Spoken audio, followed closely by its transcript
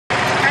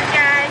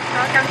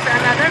welcome to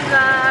another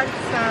vlog.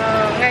 So,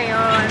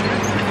 ngayon,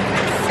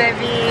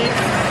 Sebe's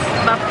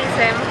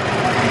baptism.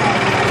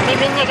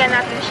 Bibinyagan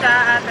natin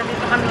siya at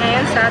nandito kami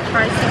ngayon sa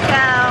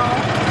tricycle.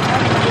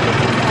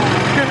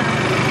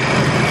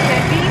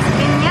 Sebe's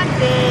binyag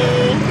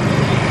day.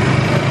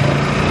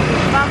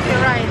 Bumpy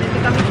ride.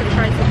 Nandito kami sa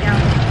tricycle.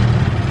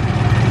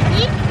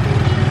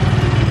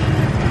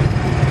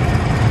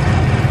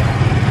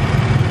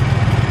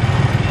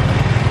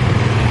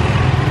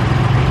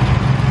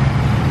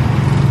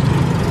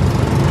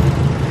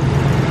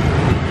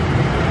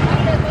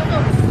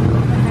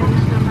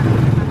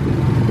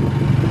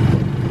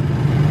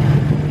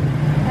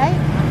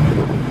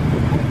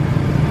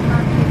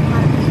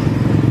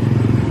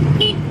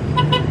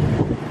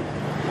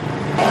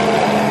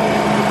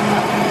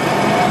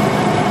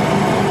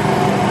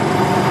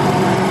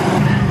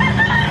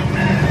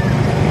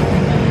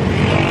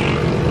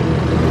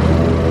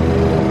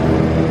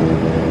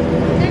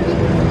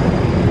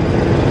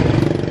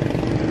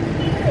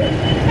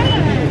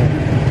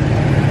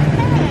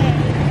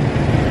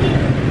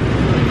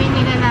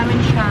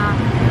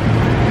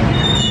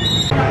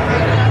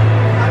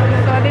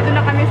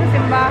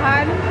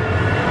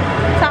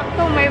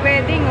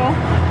 Wedding, oh.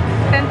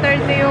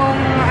 10:30 yung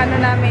ano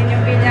namin,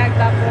 yung binyag,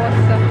 tapos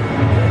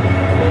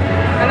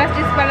alas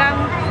 10 pa lang,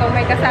 so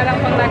may kasalang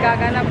pang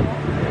nagaganap, oh.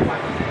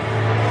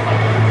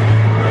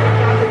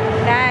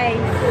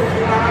 Nice.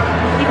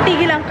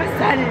 Itigil ang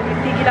kasal,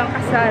 itigil ang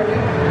kasal.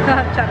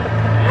 Charot.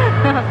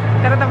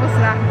 Pero tapos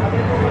na.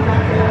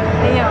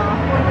 Ayun.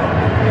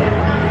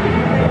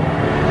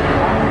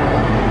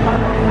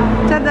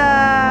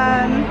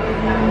 Tadan!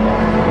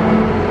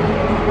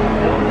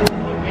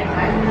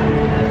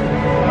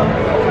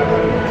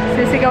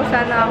 Sisigaw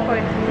sana ako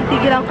eh.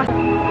 Itigil ang kasi.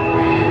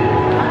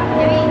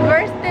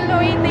 We're still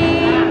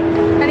waiting.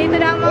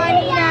 Nandito na ang mga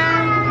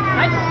ninang.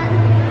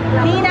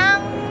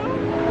 Ninang!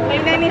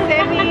 Ninang ni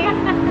Sebe.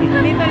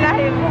 Dito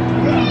live.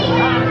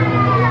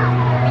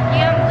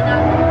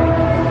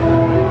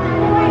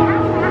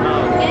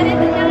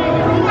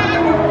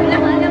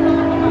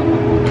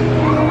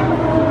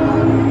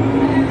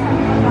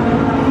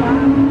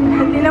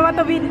 Hindi naman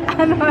ito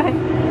ano eh.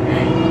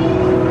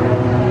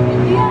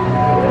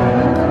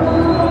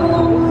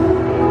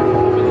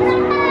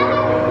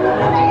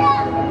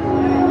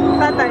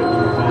 Tatay.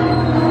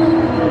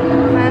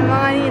 Ayan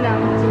mga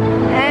ninang.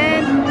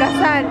 And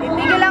kasal.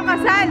 Itigil ang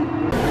kasal.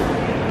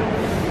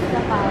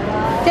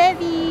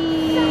 Sebe!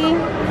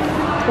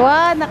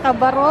 Wow,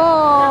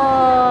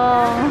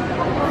 nakabarong.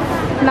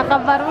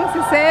 Nakabarong si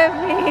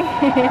Sebe.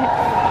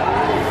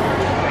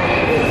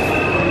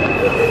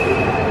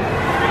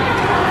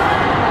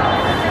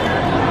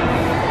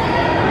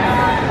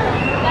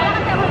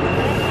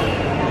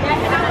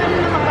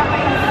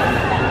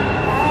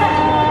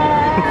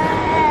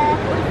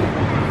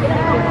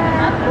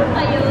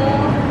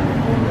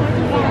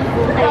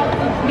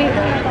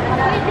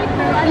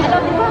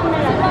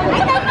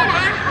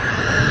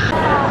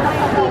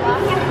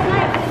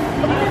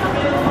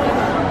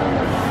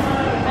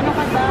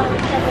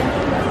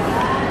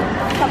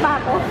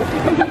 Sapato.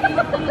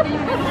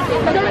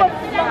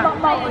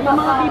 Yung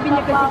mga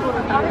bibinyagan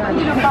siguro tayo.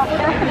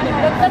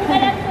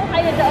 Tanggalan po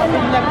kayo doon.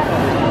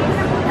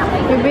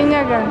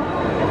 Bibinyagan.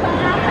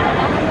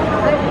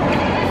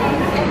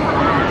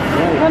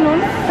 Ano?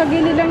 Sa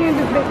gilid lang yung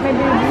may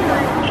baby.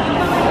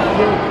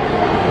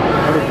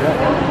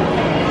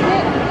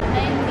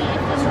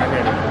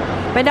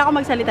 Pwede ako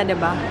magsalita,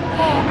 diba?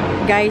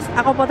 Guys,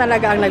 ako po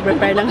talaga ang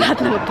nag-prepare ng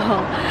lahat ng ito.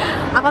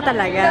 Ako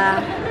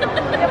talaga.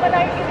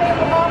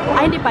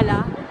 Ay, hindi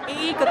pala.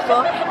 Iikot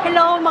ko.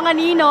 Hello, mga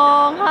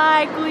ninong.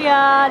 Hi,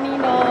 kuya,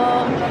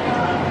 ninong.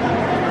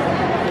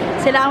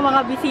 Sila ang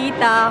mga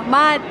bisita.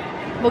 Matt,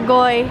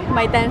 Bugoy,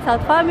 my 10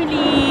 South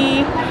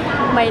family,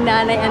 my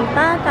nanay and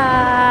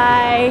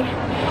tatay,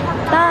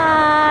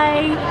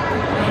 Tay,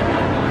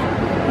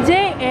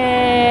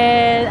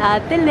 JL,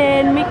 Ate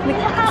Len,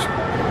 Mikmik.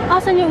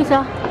 Asan yung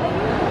isa?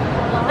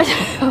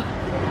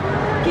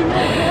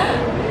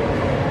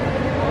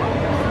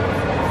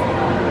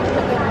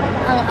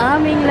 Ang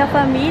aming La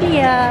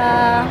Familia.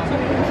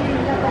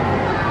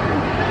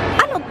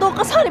 Ano to?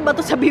 Kasali ba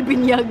to sa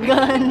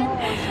bibinyagan?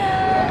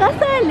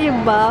 Kasali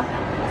ba?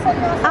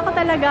 Ako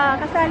talaga,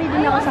 kasali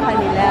din ako sa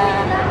kanila.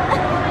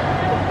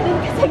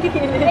 Doon ka sa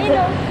gilid.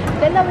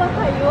 Dalawa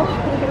kayo.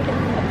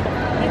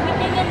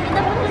 Bibinyagan din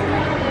ako.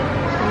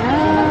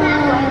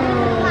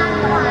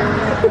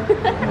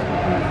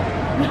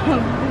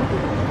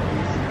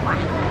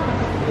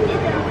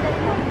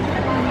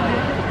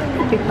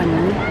 Kapit pa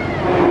na.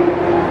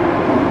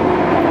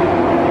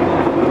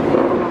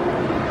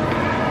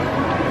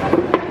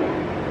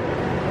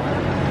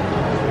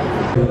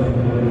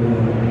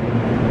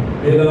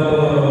 Bilang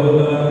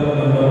pangalaman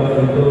ng bata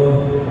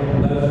ito,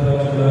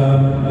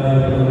 nasa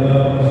ay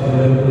tanggap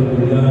sa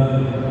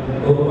Pilihan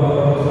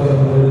upang sa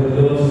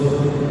Diyos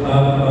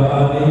ang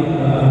papanig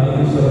na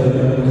ating sa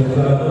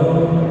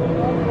Registrado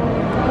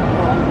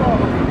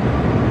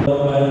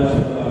ayon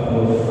sa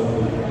Panginoon.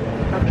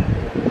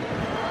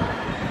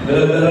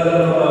 Daladala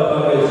ng mga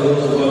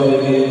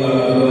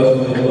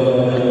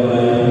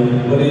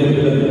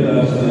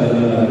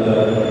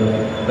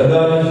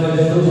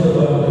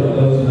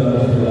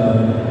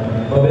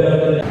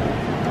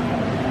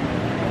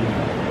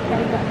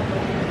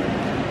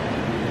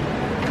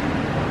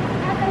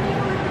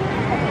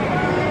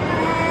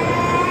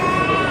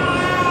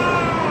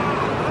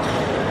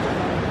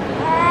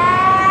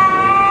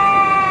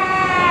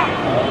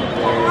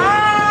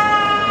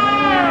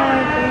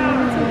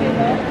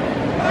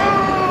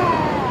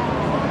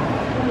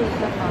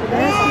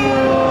Bless you.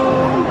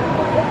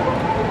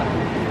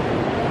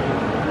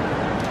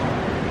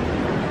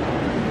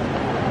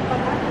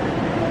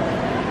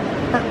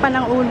 Takpan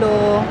ng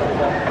ulo.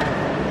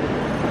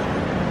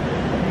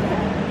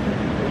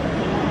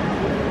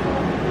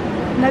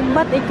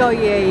 Nagbat ikaw,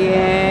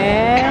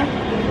 yeye.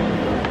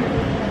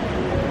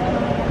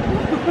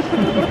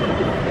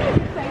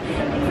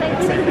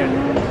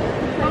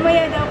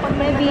 Mamaya daw pag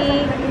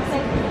maybe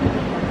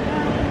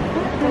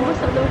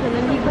Nabusap daw siya,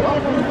 naligo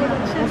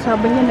ako.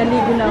 sabi niya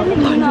naligo na ako.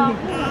 Naligo na ako.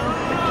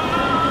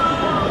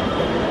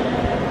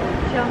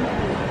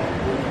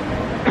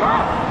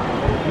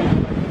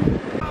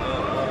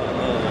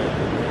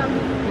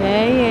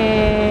 Yeye.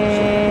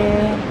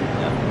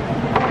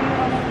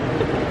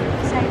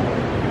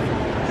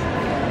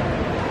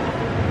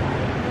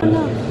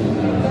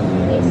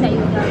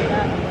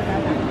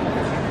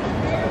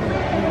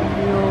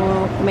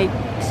 You make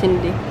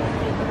Cindy.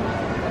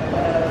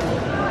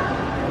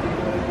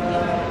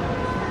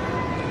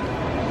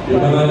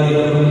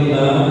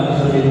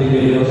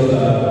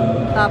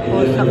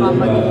 Tapos saka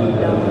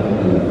mag-ilaw.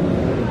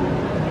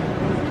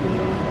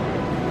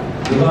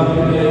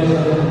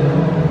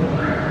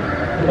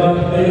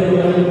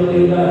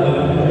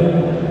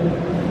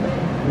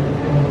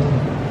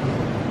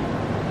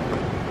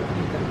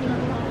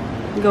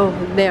 Go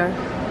there.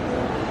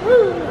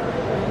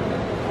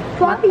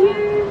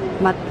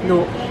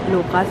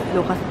 Lucas,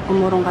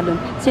 umurong ka dun.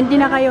 Sindi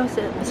na kayo.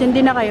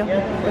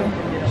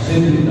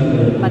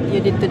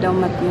 Matthew dito daw,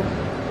 Matthew.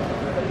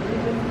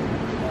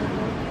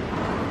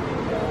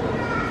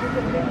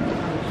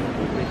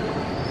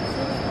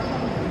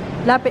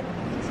 Lapit.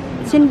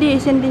 Sindi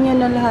nyo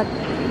na lahat.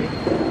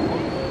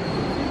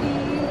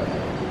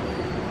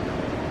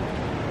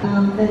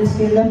 Let's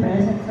feel the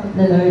presence of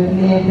the Lord. In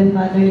the name of the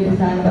Father, the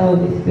Son, the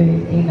Holy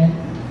Spirit. Amen.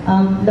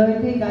 Lord,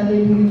 we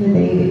gathered here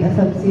today because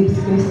of Sib's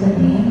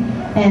christening,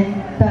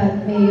 and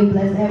God, may you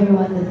bless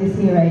everyone that is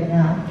here right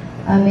now.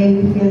 May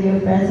we feel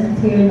your presence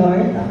here,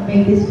 Lord.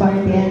 Make this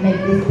party and make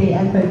this day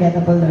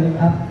unforgettable, Lord.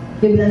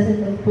 You bless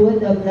the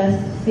food, you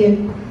bless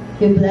Sib,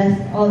 you bless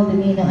all the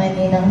ninong and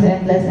ninangs,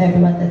 and bless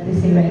everyone that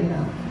is here right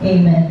now.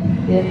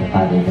 Amen. In the name of the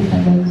Father, the Son,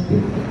 the Holy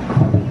Spirit.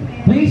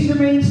 Please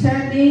remain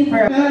standing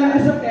for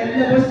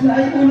labas na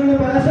ay ulo na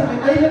pala sa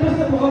akin. Ay, labas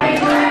na po ako.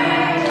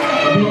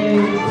 Birthday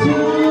to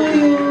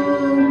you.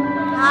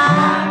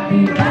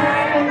 Happy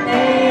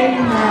birthday,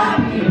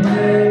 happy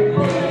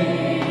birthday.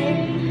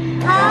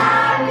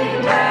 Happy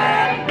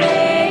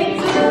birthday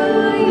to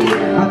you.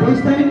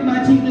 This time,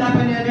 matching clap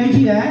and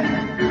energy, ha?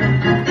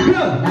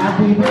 Go!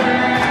 Happy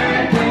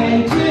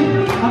birthday to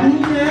you.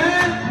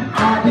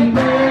 Happy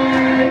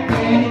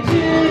birthday to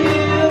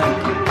you.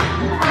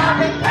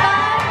 Happy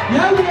birthday.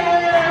 Yeah,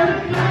 yeah.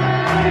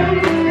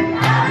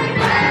 Happy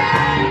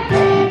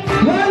birthday.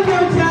 One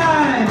more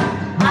time.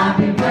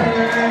 Happy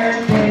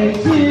birthday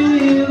to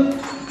you.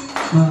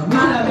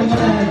 Happy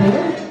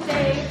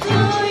birthday to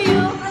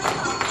you.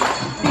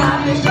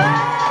 Happy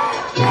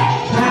birthday.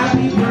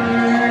 Happy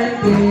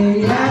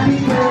birthday. Happy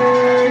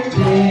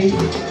birthday.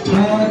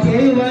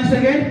 Okay, once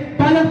again,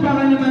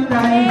 palakpakan naman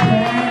tayo.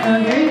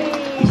 Okay.